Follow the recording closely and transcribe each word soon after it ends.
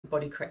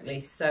body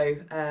correctly. So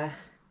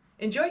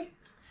enjoy.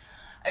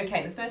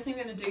 Okay, the first thing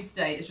we're going to do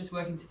today is just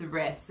work into the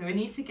wrist. So we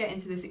need to get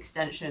into this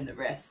extension in the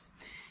wrist.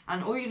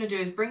 And all you're going to do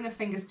is bring the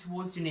fingers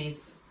towards your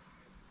knees.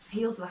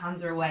 Heels of the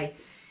hands are away.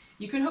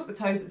 You can hook the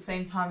toes at the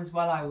same time as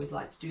well. I always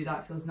like to do that.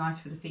 It feels nice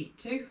for the feet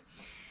too.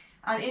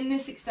 And in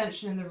this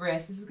extension in the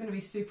wrist, this is going to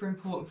be super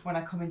important for when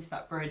I come into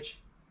that bridge,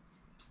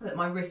 that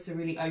my wrists are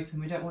really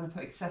open. We don't want to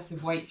put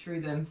excessive weight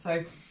through them.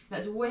 So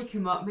let's wake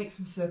them up, make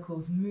some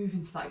circles, move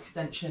into that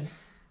extension.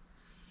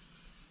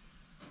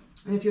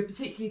 And if you're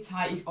particularly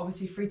tight, you're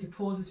obviously free to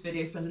pause this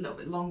video, spend a little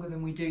bit longer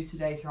than we do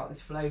today throughout this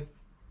flow,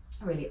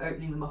 really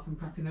opening them up and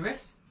prepping the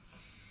wrists.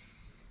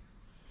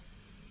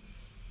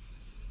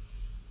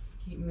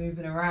 Keep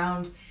moving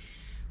around.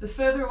 The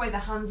further away the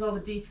hands are, the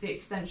deeper the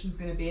extension is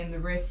going to be in the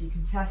wrist. You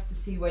can test to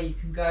see where you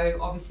can go.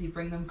 Obviously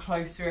bring them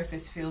closer if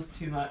this feels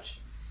too much.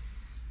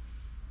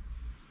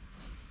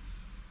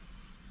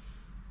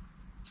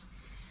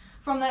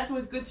 From there, it's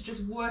always good to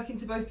just work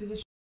into both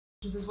positions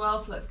as well.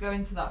 So let's go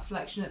into that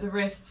flexion at the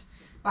wrist,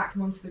 back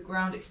them onto the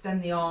ground,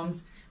 extend the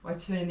arms by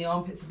turning the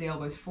armpits of the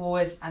elbows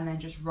forwards, and then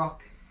just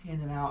rock in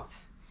and out.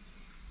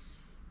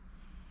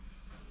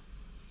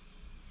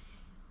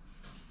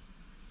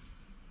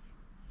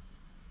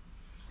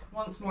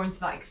 Once more into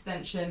that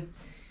extension,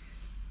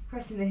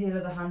 pressing the heel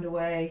of the hand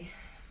away,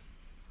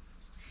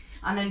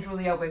 and then draw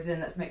the elbows in.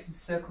 Let's make some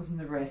circles in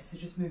the wrist. So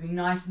just moving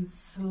nice and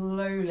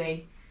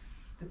slowly.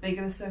 The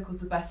bigger the circles,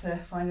 the better.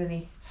 Find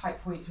any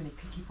tight points or any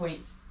clicky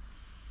points.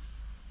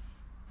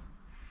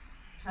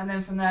 And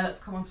then from there, let's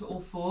come onto all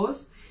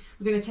fours.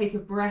 We're going to take a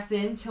breath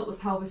in, tilt the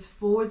pelvis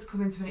forwards,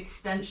 come into an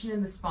extension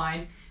in the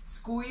spine,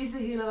 squeeze the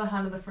heel of the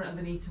hand and the front of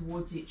the knee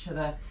towards each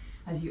other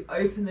as you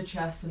open the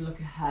chest and look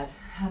ahead.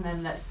 And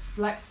then let's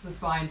flex the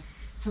spine,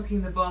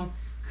 tucking the bum,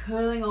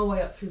 curling our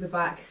way up through the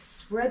back,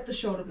 spread the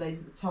shoulder blades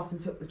at the top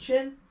and tuck the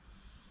chin.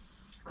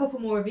 A couple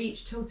more of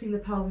each, tilting the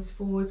pelvis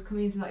forwards,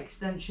 coming into that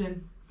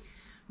extension,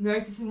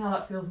 noticing how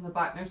that feels in the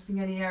back, noticing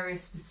any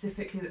areas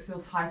specifically that feel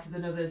tighter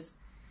than others,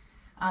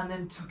 and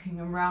then tucking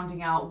and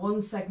rounding out one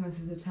segment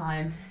at a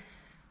time.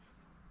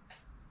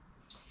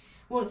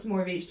 Once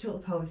more of each,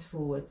 tilt the pelvis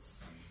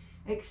forwards,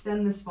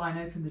 extend the spine,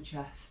 open the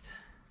chest,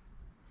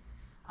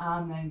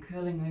 and then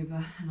curling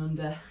over and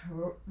under,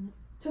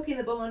 tucking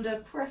the bum under,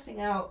 pressing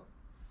out,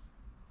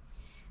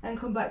 and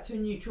come back to a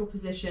neutral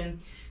position.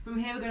 From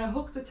here, we're going to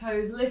hook the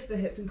toes, lift the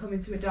hips, and come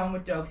into a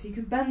downward dog. So you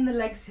can bend the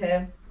legs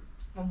here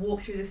and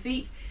walk through the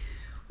feet.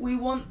 We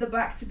want the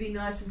back to be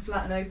nice and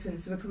flat and open,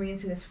 so we're coming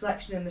into this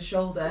flexion in the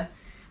shoulder.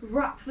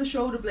 Wrap the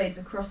shoulder blades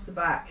across the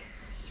back,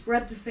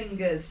 spread the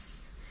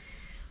fingers,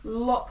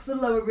 lock the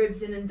lower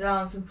ribs in and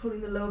down, so I'm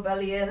pulling the lower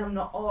belly in. I'm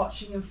not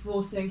arching and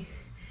forcing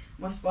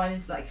my spine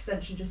into that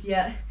extension just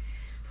yet.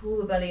 Pull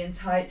the belly in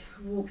tight,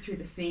 walk through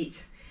the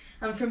feet.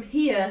 And from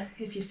here,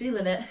 if you're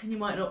feeling it, and you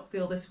might not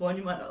feel this one,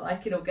 you might not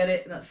like it or get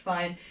it, and that's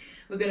fine,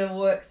 we're going to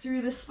work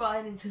through the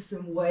spine into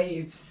some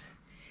waves.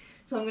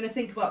 So I'm going to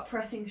think about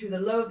pressing through the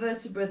lower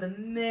vertebra, the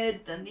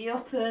mid, then the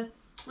upper.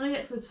 When I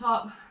get to the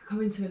top,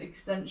 come into an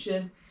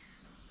extension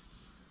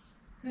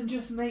and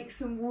just make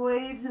some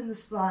waves in the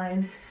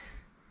spine.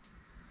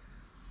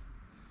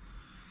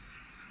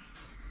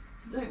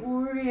 Don't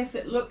worry if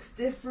it looks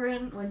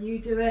different when you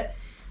do it.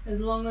 As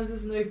long as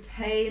there's no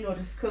pain or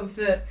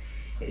discomfort,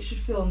 it should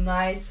feel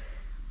nice.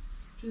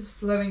 Just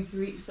flowing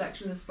through each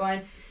section of the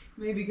spine.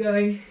 Maybe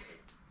going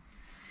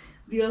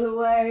the other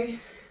way.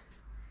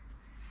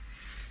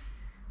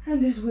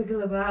 And just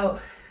wiggle about.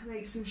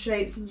 Make some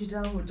shapes in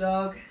your downward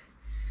dog.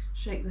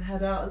 Shake the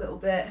head out a little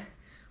bit.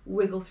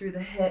 Wiggle through the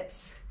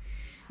hips.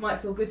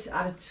 Might feel good to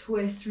add a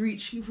twist,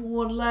 reaching for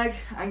one leg,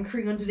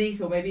 anchoring underneath,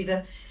 or maybe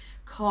the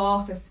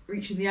calf if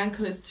reaching the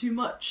ankle is too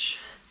much.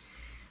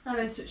 And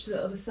then switch to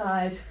the other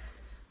side.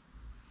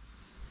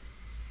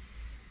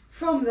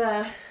 From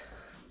there,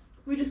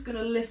 we're just going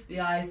to lift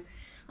the eyes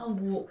and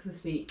walk the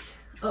feet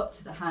up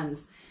to the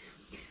hands.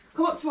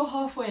 Come up to a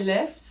halfway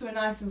lift, so we're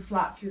nice and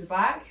flat through the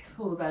back.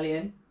 Pull the belly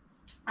in.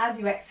 As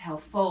you exhale,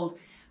 fold.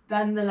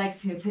 Bend the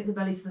legs here, take the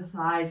belly to the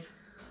thighs.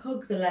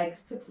 Hug the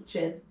legs, tuck the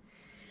chin.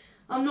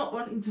 I'm not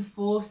wanting to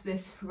force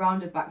this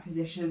rounded back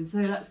position, so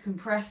let's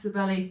compress the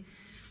belly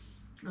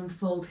and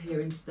fold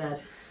here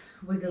instead.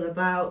 Wiggle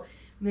about,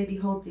 maybe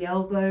hold the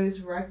elbows,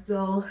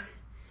 ragdoll,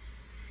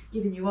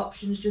 giving you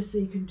options just so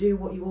you can do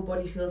what your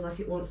body feels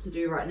like it wants to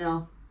do right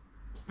now.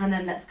 And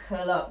then let's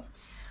curl up.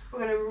 We're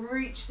going to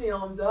reach the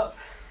arms up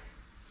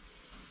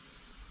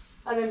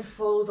and then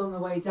fold on the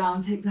way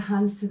down. Take the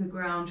hands to the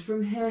ground.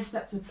 From here,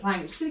 step to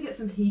plank. Just going to get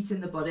some heat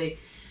in the body.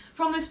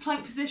 From this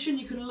plank position,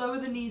 you can lower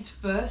the knees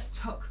first,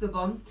 tuck the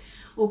bum,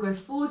 or go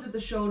forwards with the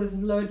shoulders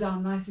and lower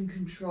down nice and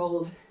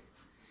controlled.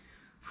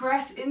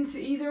 Press into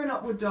either an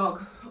upward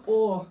dog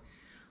or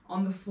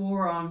on the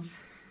forearms.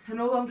 And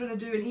all I'm going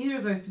to do in either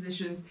of those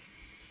positions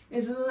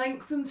is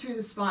lengthen through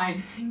the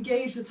spine,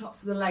 engage the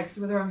tops of the legs.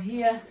 So whether I'm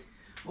here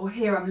or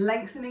here, I'm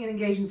lengthening and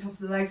engaging the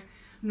tops of the legs,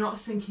 not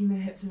sinking the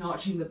hips and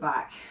arching the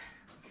back.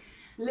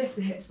 Lift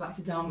the hips back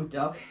to downward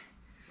dog.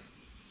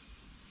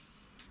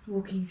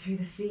 Walking through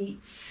the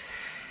feet,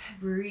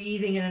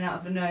 breathing in and out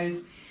of the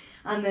nose.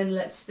 And then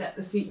let's step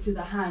the feet to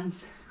the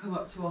hands, come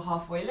up to a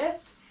halfway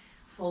lift,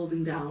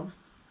 folding down.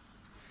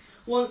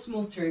 Once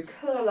more through,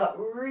 curl up,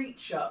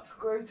 reach up,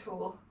 grow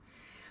tall,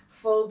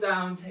 fold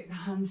down, take the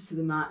hands to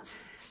the mat,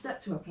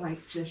 step to a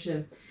plank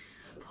position,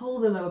 pull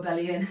the lower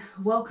belly in,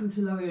 welcome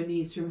to lower your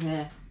knees from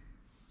here,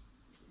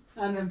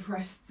 and then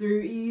press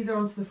through either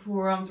onto the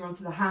forearms or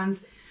onto the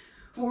hands.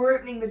 We're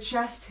opening the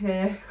chest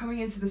here, coming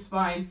into the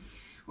spine,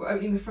 we're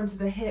opening the front of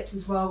the hips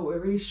as well, but we're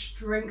really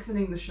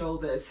strengthening the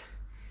shoulders.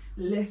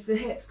 Lift the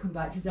hips, come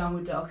back to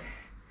downward dog.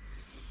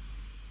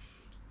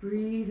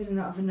 Breathe in and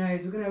out of the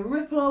nose. We're going to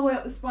ripple our way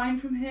up the spine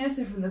from here,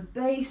 so from the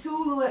base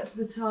all the way up to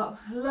the top,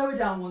 lower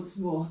down once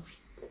more,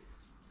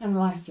 and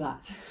lie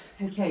flat.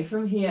 Okay,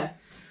 from here,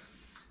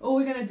 all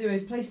we're going to do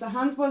is place the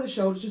hands by the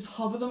shoulders, just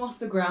hover them off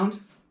the ground,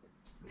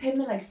 pin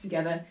the legs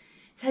together,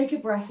 take a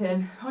breath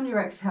in. On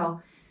your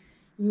exhale,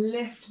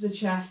 lift the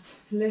chest,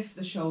 lift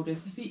the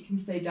shoulders, the feet can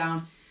stay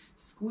down,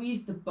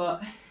 squeeze the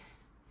butt.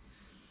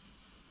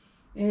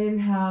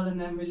 Inhale and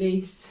then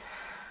release,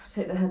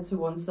 take the head to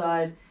one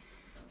side.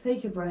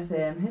 Take a breath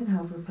in,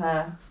 inhale,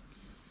 prepare.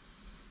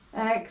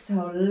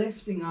 Exhale,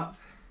 lifting up.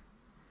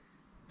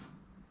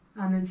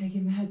 And then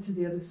taking the head to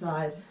the other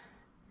side.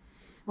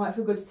 Might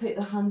feel good to take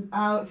the hands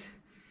out,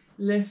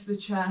 lift the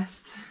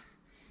chest,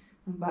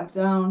 and back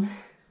down.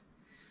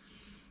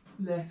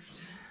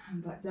 Lift,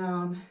 and back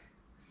down.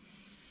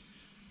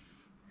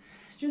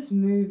 Just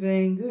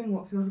moving, doing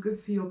what feels good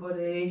for your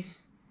body.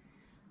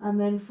 And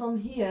then from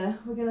here,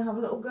 we're going to have a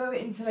little go at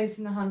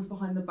interlacing the hands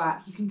behind the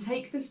back. You can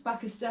take this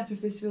back a step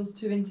if this feels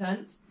too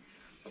intense.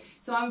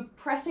 So I'm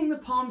pressing the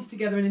palms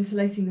together and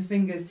interlacing the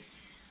fingers.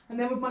 And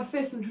then with my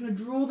fists, I'm trying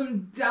to draw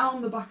them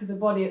down the back of the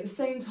body. At the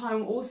same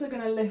time, I'm also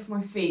going to lift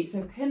my feet.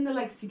 So pin the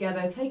legs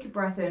together, take a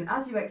breath in.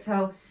 As you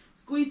exhale,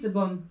 squeeze the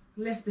bum,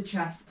 lift the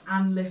chest,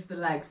 and lift the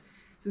legs.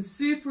 So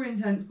super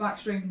intense back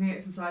strengthening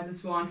exercise,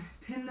 this one.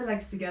 Pin the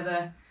legs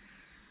together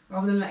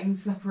rather than letting them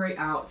separate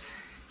out.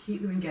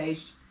 Keep them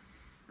engaged.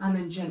 And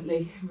then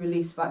gently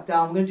release back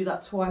down. We're going to do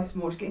that twice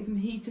more, just getting some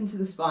heat into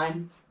the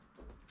spine.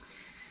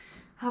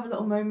 Have a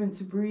little moment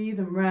to breathe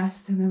and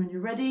rest, and then when you're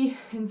ready,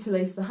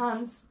 interlace the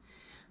hands.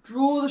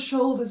 Draw the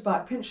shoulders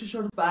back, pinch the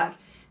shoulders back.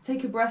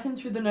 Take a breath in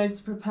through the nose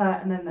to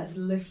prepare, and then let's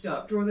lift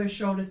up. Draw those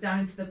shoulders down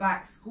into the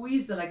back,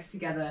 squeeze the legs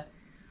together.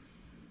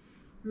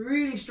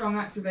 Really strong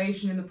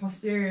activation in the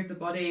posterior of the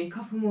body. A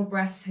couple more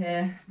breaths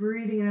here,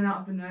 breathing in and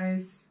out of the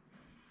nose.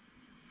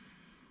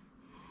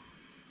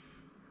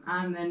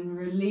 And then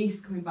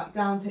release, coming back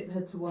down, take the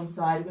head to one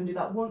side. We're going to do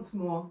that once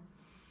more.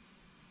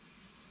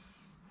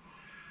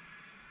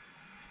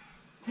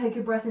 Take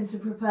a breath in to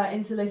prepare,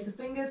 interlace the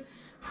fingers,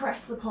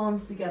 press the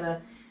palms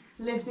together,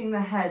 lifting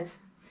the head.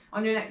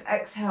 On your next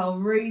exhale,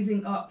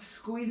 raising up,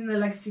 squeezing the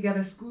legs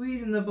together,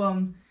 squeezing the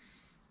bum,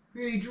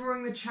 really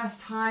drawing the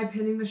chest high,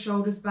 pinning the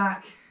shoulders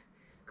back.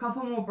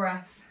 Couple more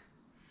breaths.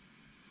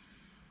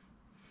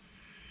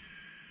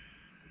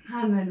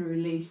 And then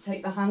release.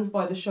 Take the hands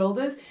by the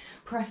shoulders,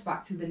 press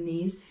back to the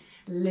knees,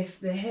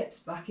 lift the hips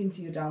back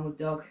into your downward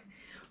dog.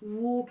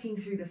 Walking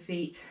through the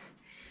feet.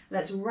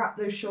 Let's wrap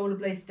those shoulder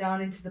blades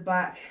down into the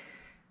back.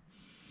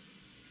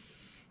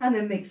 And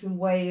then make some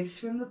waves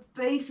from the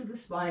base of the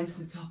spine to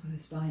the top of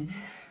the spine.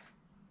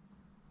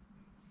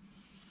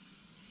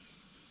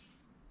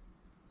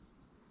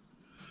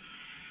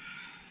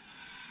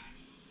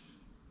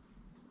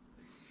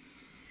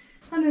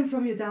 And then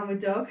from your downward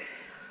dog,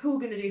 all we're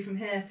going to do from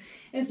here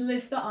is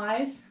lift the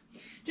eyes.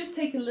 Just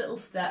take a little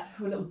step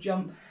or a little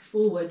jump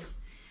forwards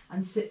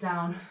and sit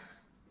down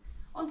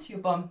onto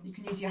your bum. You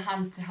can use your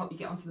hands to help you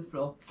get onto the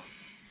floor.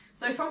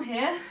 So from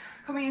here,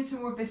 coming into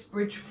more of this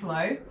bridge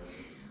flow,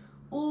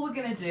 all we're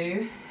going to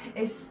do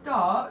is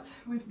start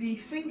with the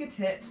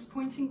fingertips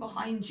pointing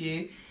behind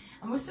you,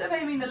 and we're sort of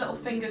aiming the little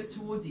fingers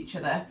towards each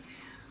other.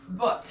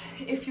 But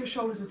if your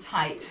shoulders are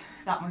tight,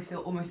 that might feel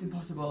almost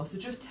impossible. So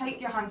just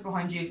take your hands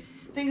behind you,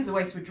 fingers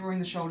away, so we're drawing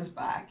the shoulders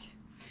back.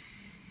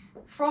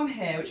 From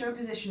here, whichever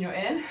position you're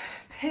in,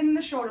 pin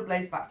the shoulder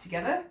blades back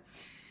together.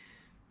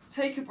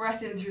 Take a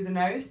breath in through the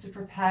nose to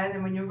prepare, and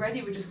then when you're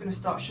ready, we're just going to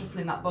start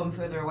shuffling that bum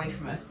further away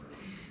from us.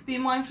 Be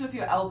mindful of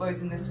your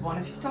elbows in this one.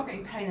 If you start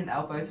getting pain in the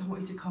elbows, I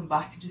want you to come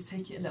back and just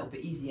take it a little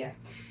bit easier.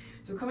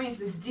 So we're coming into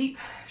this deep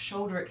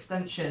shoulder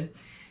extension.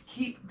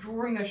 Keep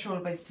drawing those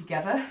shoulder blades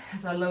together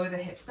as I lower the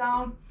hips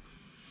down.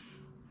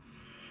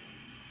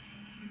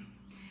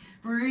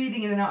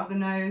 Breathing in and out of the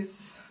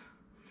nose.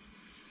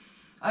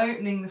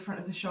 Opening the front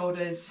of the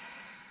shoulders.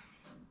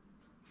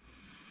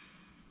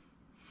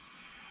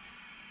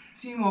 A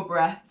few more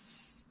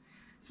breaths.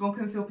 This one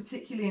can feel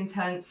particularly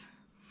intense,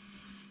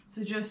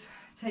 so just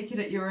take it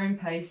at your own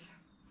pace.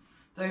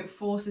 Don't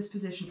force this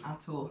position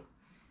at all.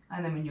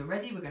 And then when you're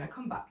ready, we're going to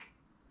come back.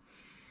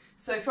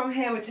 So from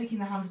here, we're taking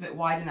the hands a bit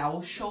wider now,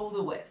 or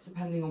shoulder width,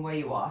 depending on where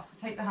you are. So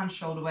take the hands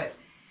shoulder width.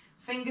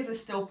 Fingers are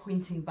still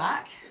pointing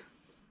back.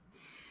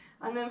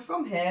 And then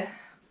from here,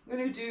 we're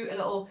going to do a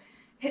little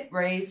hip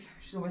raise,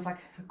 which is almost like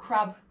a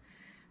crab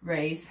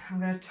raise. I'm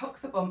going to tuck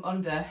the bum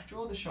under,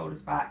 draw the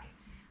shoulders back,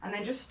 and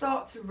then just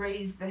start to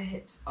raise the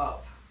hips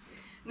up.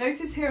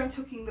 Notice here I'm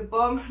tucking the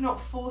bum,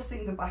 not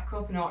forcing the back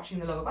up and arching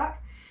the lower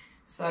back.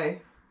 So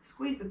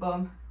squeeze the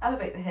bum,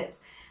 elevate the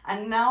hips,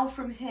 and now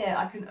from here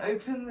I can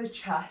open the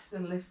chest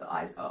and lift the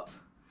eyes up.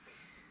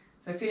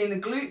 So feeling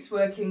the glutes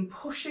working,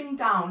 pushing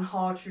down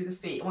hard through the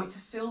feet. I want you to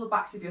feel the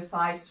backs of your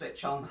thighs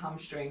switch on, the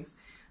hamstrings,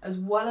 as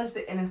well as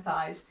the inner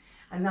thighs.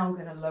 And now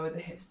we're going to lower the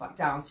hips back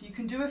down. So you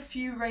can do a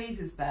few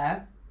raises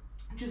there,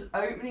 just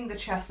opening the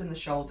chest and the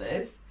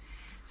shoulders,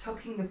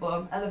 tucking the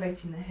bum,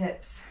 elevating the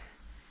hips,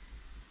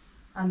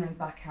 and then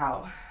back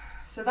out.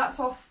 So that's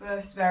our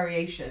first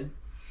variation.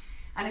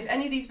 And if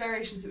any of these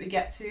variations that we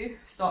get to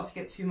start to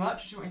get too much,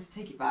 I just want you to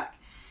take it back.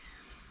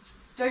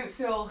 Don't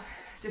feel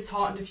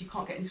disheartened if you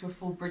can't get into a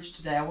full bridge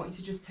today. I want you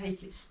to just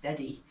take it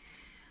steady.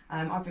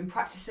 I've been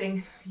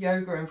practicing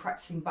yoga and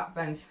practicing back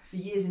bends for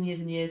years and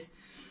years and years,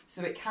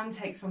 so it can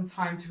take some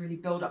time to really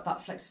build up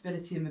that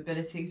flexibility and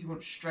mobility, because you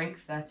want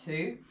strength there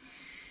too.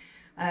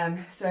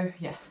 So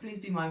yeah, please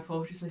be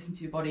mindful, just listen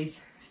to your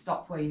bodies,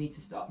 stop where you need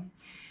to stop.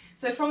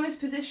 So from this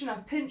position,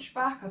 I've pinched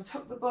back, I've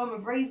tucked the bum,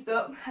 I've raised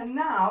up, and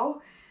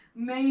now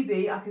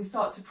maybe I can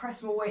start to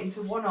press more weight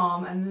into one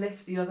arm and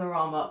lift the other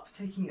arm up,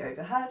 taking it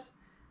overhead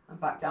and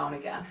back down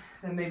again.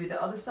 Then maybe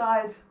the other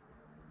side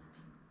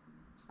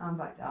and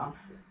back down.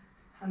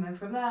 And then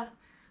from there,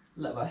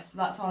 lower. So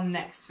that's our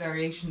next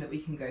variation that we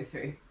can go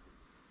through.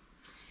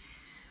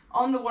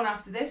 On the one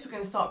after this, we're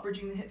going to start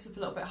bridging the hips up a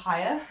little bit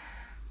higher.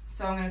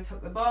 So I'm going to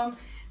tuck the bum,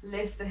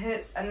 lift the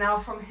hips, and now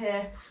from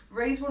here,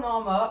 raise one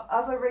arm up.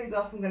 As I raise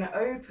up, I'm going to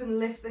open,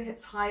 lift the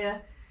hips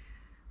higher,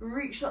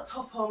 reach that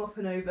top arm up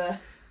and over,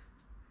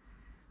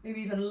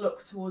 maybe even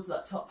look towards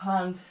that top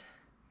hand,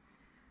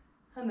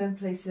 and then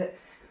place it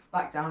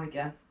back down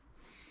again.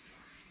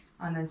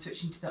 And then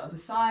switching to the other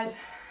side,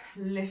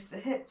 lift the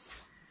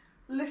hips,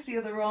 lift the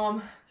other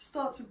arm,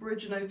 start to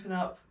bridge and open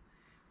up,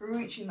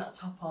 reaching that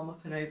top arm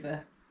up and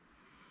over.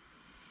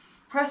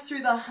 Press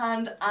through the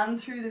hand and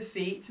through the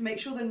feet to make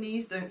sure the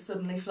knees don't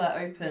suddenly flare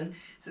open.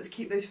 So let's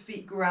keep those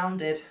feet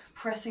grounded,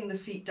 pressing the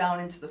feet down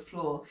into the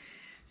floor.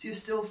 So you're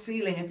still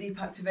feeling a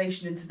deep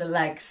activation into the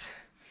legs.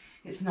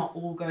 It's not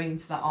all going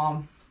into that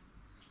arm.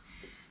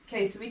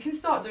 Okay, so we can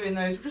start doing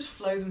those. We'll just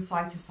flow them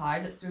side to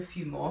side. Let's do a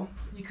few more.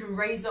 You can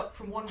raise up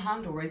from one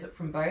hand or raise up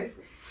from both.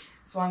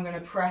 So I'm going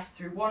to press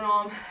through one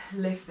arm,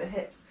 lift the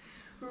hips,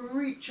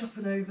 reach up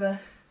and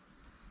over,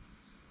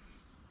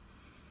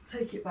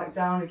 take it back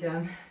down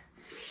again,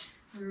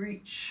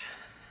 reach,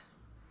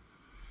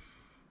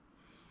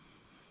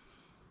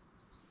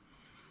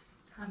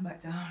 and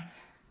back down.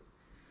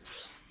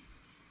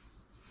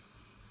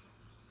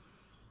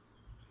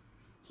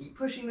 Keep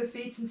pushing the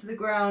feet into the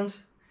ground.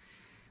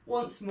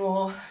 Once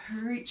more,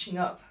 reaching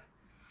up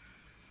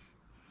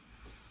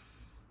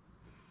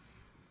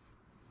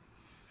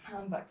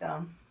and back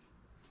down.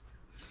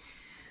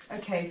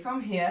 Okay,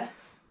 from here,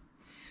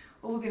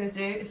 all we're going to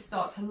do is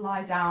start to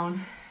lie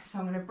down. So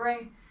I'm going to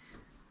bring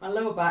my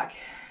lower back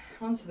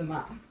onto the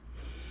mat.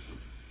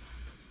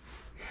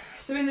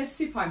 So in this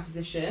supine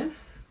position,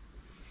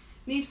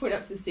 knees point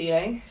up to the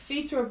ceiling,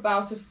 feet are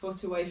about a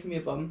foot away from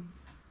your bum.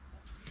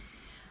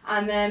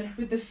 And then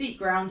with the feet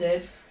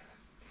grounded,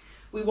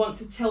 we want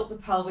to tilt the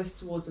pelvis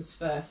towards us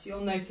first. So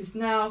you'll notice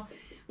now,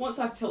 once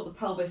I've tilted the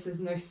pelvis, there's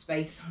no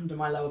space under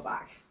my lower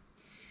back.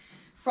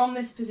 From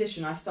this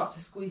position, I start to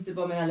squeeze the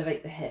bum and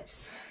elevate the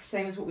hips.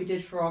 Same as what we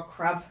did for our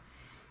crab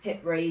hip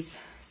raise.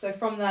 So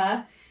from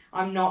there,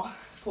 I'm not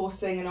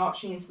forcing and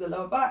arching into the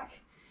lower back,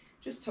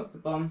 just tuck the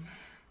bum.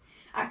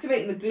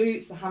 Activating the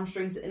glutes, the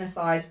hamstrings, the inner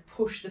thighs,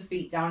 push the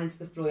feet down into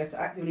the floor. You have to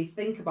actively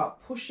think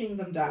about pushing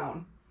them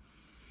down.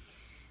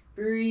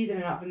 Breathe in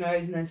and out the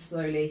nose and then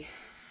slowly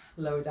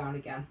lower down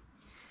again.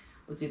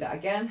 We'll do that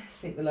again.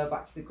 Sink the lower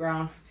back to the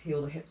ground,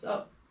 peel the hips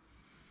up.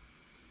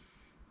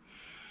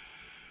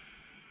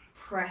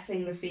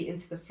 Pressing the feet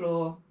into the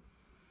floor.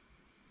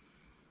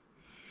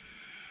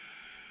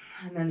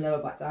 And then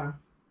lower back down.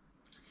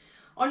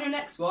 On your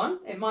next one,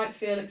 it might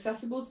feel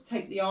accessible to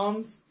take the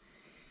arms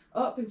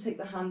up and take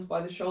the hands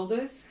by the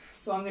shoulders.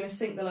 So I'm going to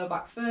sink the lower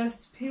back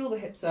first, peel the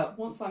hips up.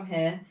 Once I'm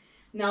here,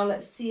 now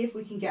let's see if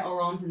we can get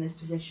our arms in this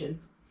position.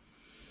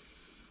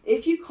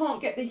 If you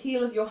can't get the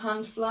heel of your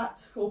hand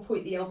flat or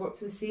point the elbow up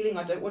to the ceiling,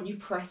 I don't want you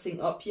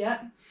pressing up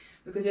yet,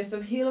 because if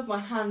the heel of my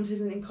hand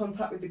isn't in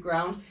contact with the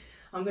ground,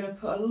 I'm going to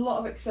put a lot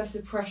of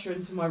excessive pressure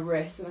into my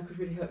wrist and I could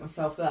really hurt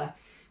myself there.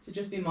 So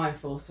just be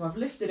mindful. So I've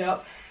lifted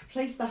up,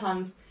 placed the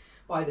hands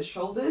by the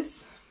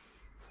shoulders.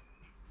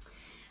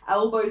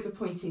 Elbows are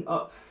pointing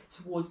up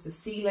towards the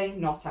ceiling,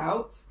 not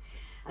out.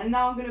 And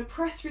now I'm going to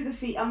press through the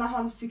feet and the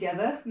hands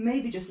together,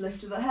 maybe just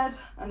lift to the head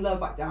and lower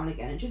back down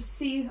again, and just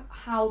see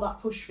how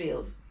that push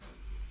feels.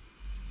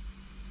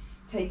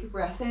 Take a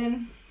breath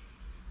in,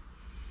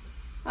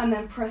 and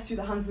then press through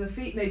the hands and the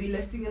feet, maybe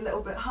lifting a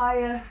little bit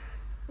higher,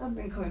 and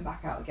then coming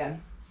back out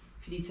again.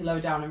 If you need to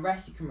lower down and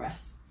rest, you can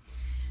rest.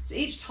 So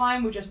each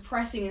time we're just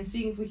pressing and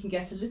seeing if we can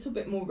get a little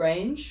bit more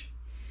range.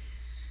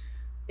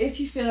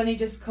 If you feel any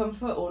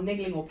discomfort or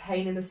niggling or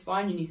pain in the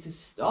spine, you need to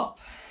stop.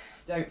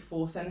 Don't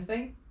force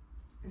anything.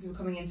 As we're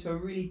coming into a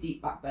really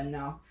deep back bend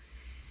now.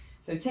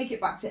 So take it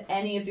back to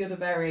any of the other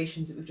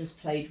variations that we've just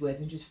played with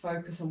and just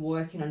focus on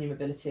working on your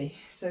mobility.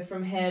 So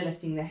from here,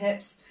 lifting the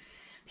hips,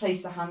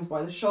 place the hands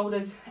by the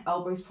shoulders,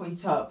 elbows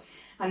point up,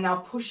 and now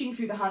pushing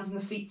through the hands and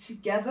the feet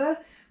together,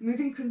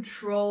 moving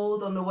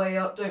controlled on the way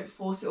up, don't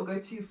force it or go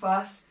too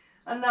fast.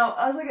 And now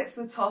as I get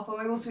to the top,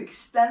 I'm able to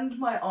extend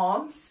my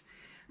arms,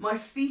 my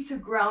feet are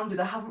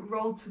grounded, I haven't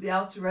rolled to the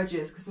outer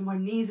edges because my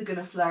knees are going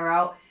to flare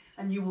out,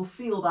 and you will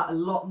feel that a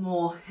lot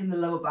more in the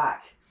lower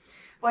back.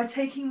 By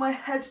taking my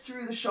head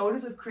through the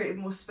shoulders, I've created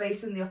more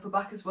space in the upper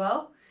back as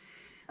well.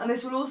 And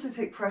this will also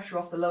take pressure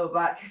off the lower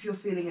back if you're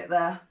feeling it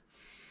there.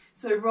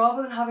 So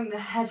rather than having the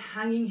head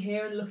hanging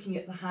here and looking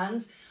at the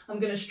hands, I'm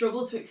going to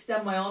struggle to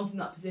extend my arms in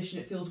that position.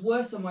 It feels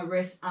worse on my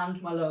wrists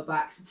and my lower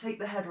back. So take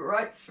the head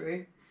right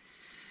through.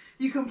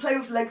 You can play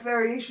with leg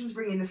variations,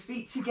 bringing the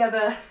feet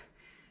together,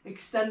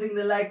 extending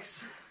the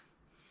legs,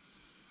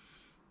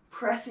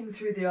 pressing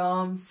through the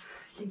arms.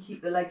 You can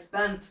keep the legs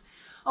bent.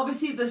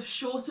 Obviously, the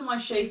shorter my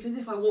shape is,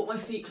 if I walk my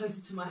feet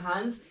closer to my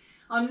hands,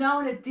 I'm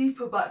now in a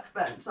deeper back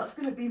bend. That's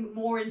going to be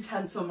more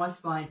intense on my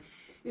spine.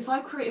 If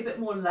I create a bit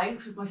more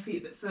length with my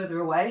feet a bit further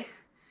away,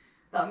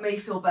 that may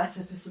feel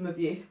better for some of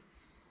you.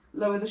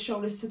 Lower the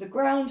shoulders to the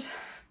ground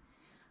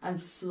and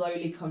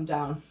slowly come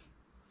down.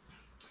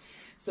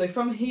 So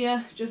from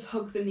here, just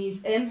hug the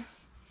knees in.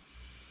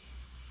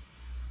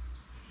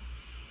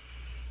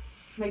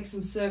 Make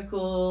some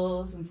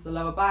circles into the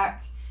lower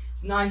back.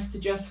 It's nice to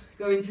just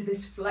go into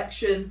this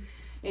flexion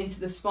into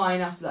the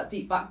spine after that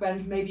deep back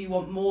bend. Maybe you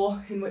want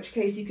more, in which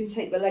case you can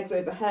take the legs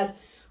overhead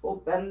or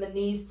bend the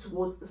knees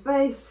towards the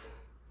face.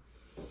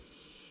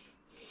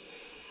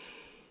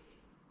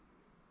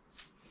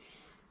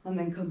 And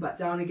then come back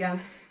down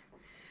again.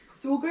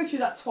 So we'll go through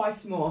that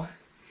twice more.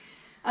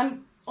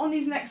 And on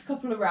these next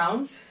couple of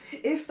rounds,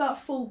 if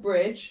that full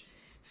bridge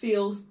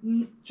feels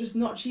just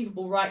not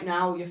achievable right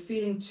now, or you're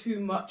feeling too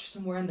much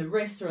somewhere in the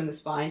wrists or in the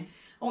spine,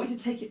 I want you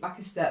to take it back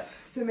a step.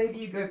 So maybe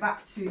you go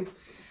back to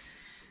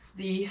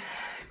the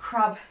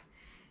crab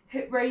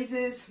hip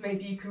raises,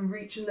 maybe you can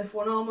reach and lift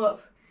one arm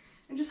up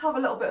and just have a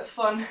little bit of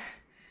fun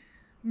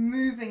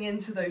moving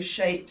into those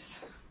shapes.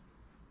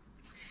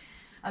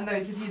 And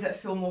those of you that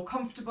feel more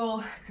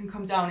comfortable can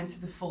come down into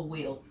the full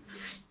wheel.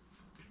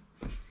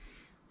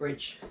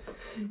 Bridge,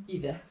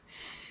 either.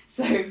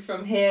 So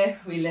from here,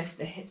 we lift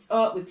the hips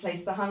up, we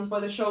place the hands by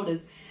the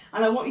shoulders,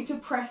 and I want you to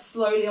press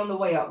slowly on the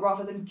way up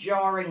rather than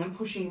jarring and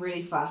pushing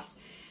really fast.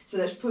 So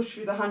let's push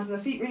through the hands and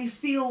the feet, really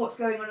feel what's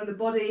going on in the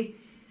body,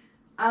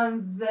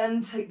 and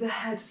then take the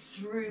head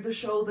through the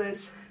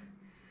shoulders,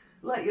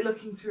 like you're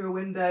looking through a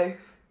window.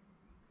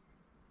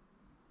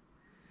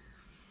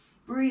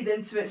 Breathe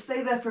into it,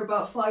 stay there for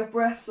about 5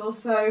 breaths or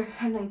so,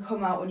 and then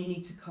come out when you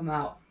need to come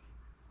out.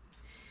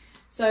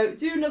 So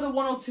do another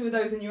 1 or 2 of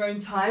those in your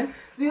own time.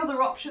 The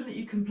other option that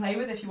you can play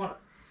with if you want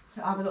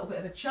to add a little bit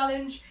of a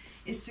challenge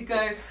is to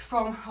go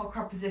from our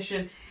crab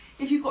position.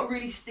 If you've got a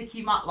really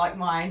sticky mat like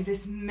mine,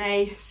 this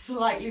may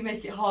slightly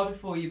make it harder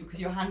for you because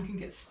your hand can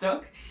get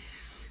stuck.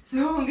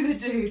 So what I'm going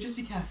to do, just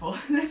be careful,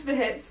 lift the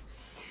hips,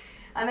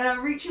 and then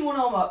I'm reaching one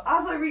arm up.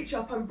 As I reach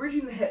up, I'm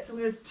bridging the hips. I'm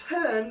going to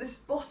turn this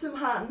bottom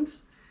hand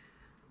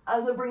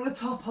as I bring the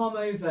top arm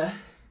over.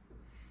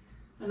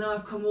 And now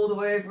I've come all the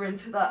way over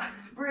into that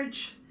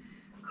bridge,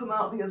 come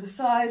out the other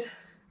side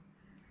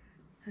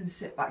and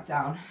sit back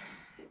down.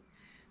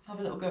 Let's have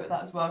a little go at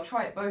that as well.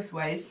 Try it both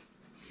ways.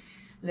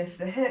 Lift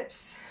the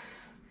hips,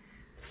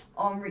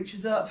 arm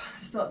reaches up,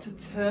 start to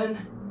turn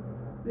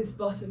this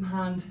bottom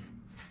hand,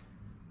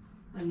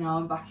 and now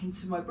I'm back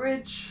into my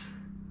bridge.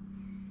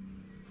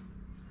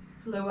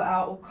 Lower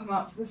out or come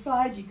out to the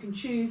side, you can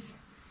choose,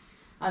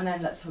 and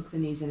then let's hug the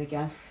knees in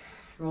again.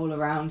 Roll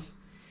around,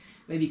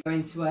 maybe go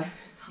into a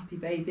happy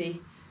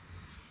baby.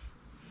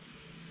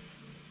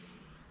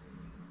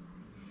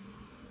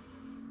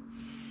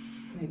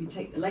 Maybe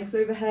take the legs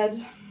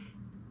overhead.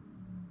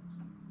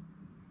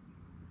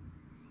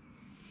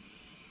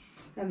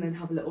 And then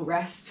have a little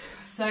rest.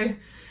 So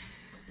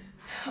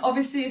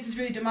obviously this is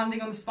really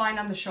demanding on the spine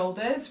and the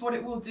shoulders. What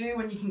it will do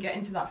when you can get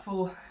into that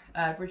full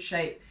bridge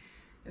shape,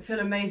 it'll feel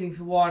amazing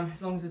for one,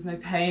 as long as there's no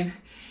pain.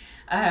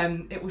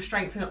 It will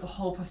strengthen up the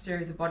whole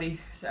posterior of the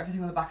body, so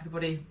everything on the back of the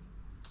body,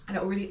 and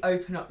it will really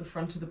open up the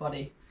front of the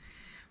body.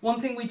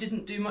 One thing we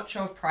didn't do much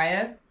of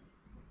prior,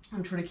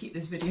 I'm trying to keep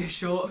this video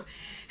short,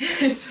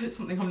 it's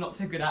something I'm not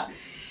so good at,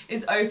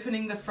 is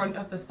opening the front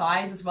of the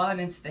thighs as well and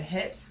into the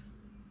hips.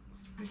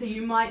 So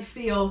you might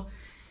feel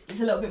it's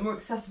a little bit more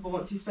accessible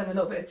once you spend a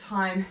little bit of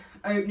time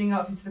opening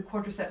up into the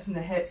quadriceps and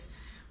the hips,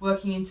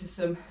 working into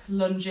some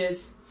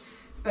lunges,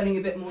 spending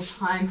a bit more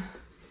time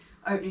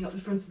opening up the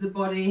front of the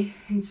body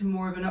into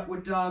more of an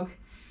upward dog.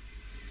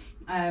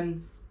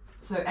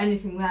 So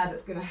anything there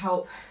that's going to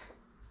help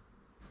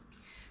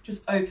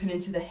just open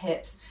into the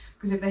hips,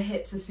 because if the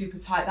hips are super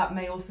tight, that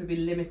may also be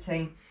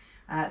limiting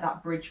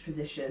that bridge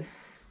position.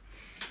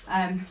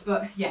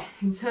 But yeah,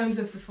 in terms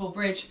of the full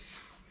bridge,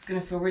 it's going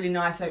to feel really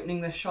nice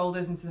opening the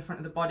shoulders into the front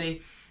of the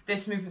body.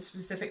 This movement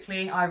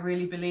specifically, I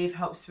really believe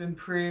helps to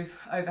improve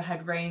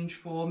overhead range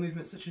for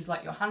movements such as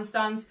like your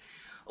handstands,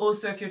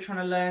 Also, if you're trying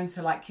to learn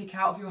to like kick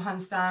out of your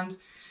handstand,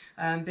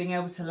 being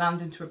able to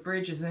land into a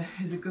bridge is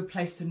a good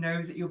place to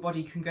know that your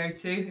body can go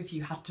to if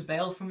you had to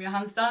bail from your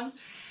handstand.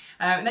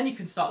 And then you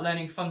can start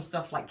learning fun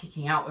stuff like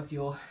kicking out of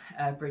your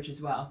bridge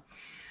as well.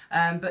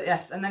 But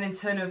yes, and then in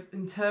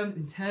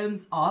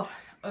terms of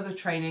other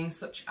training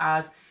such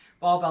as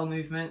barbell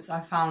movements, I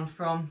found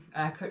from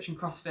coaching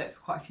CrossFit for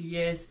quite a few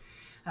years,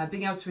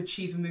 being able to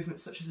achieve a movement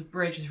such as a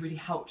bridge has really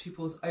helped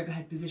people's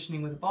overhead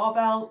positioning with a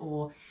barbell,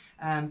 or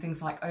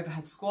things like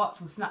overhead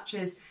squats or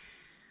snatches.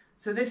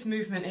 So this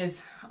movement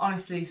is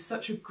honestly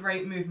such a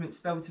great movement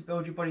to be able to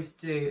build your body to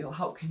do. It'll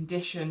help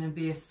condition and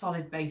be a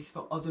solid base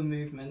for other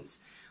movements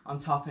on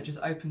top. It just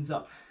opens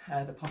up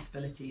the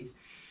possibilities.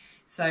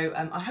 So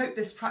I hope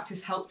this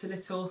practice helped a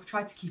little.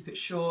 Try to keep it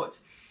short.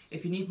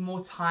 If you need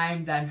more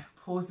time, then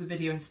pause the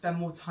video and spend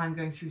more time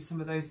going through some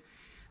of those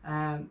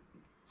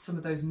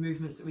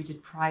movements that we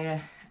did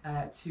prior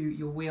to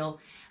your wheel.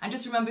 And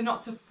just remember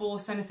not to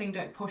force anything,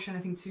 don't push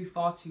anything too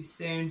far too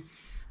soon.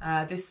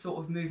 This sort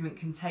of movement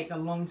can take a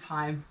long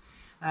time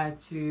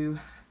to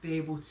be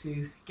able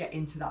to get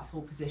into that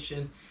full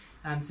position.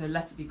 So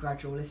let it be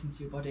gradual, listen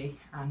to your body,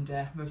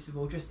 and most of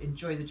all, just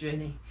enjoy the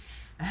journey.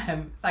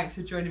 Thanks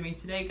for joining me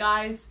today,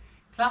 guys.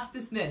 Class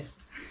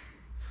dismissed.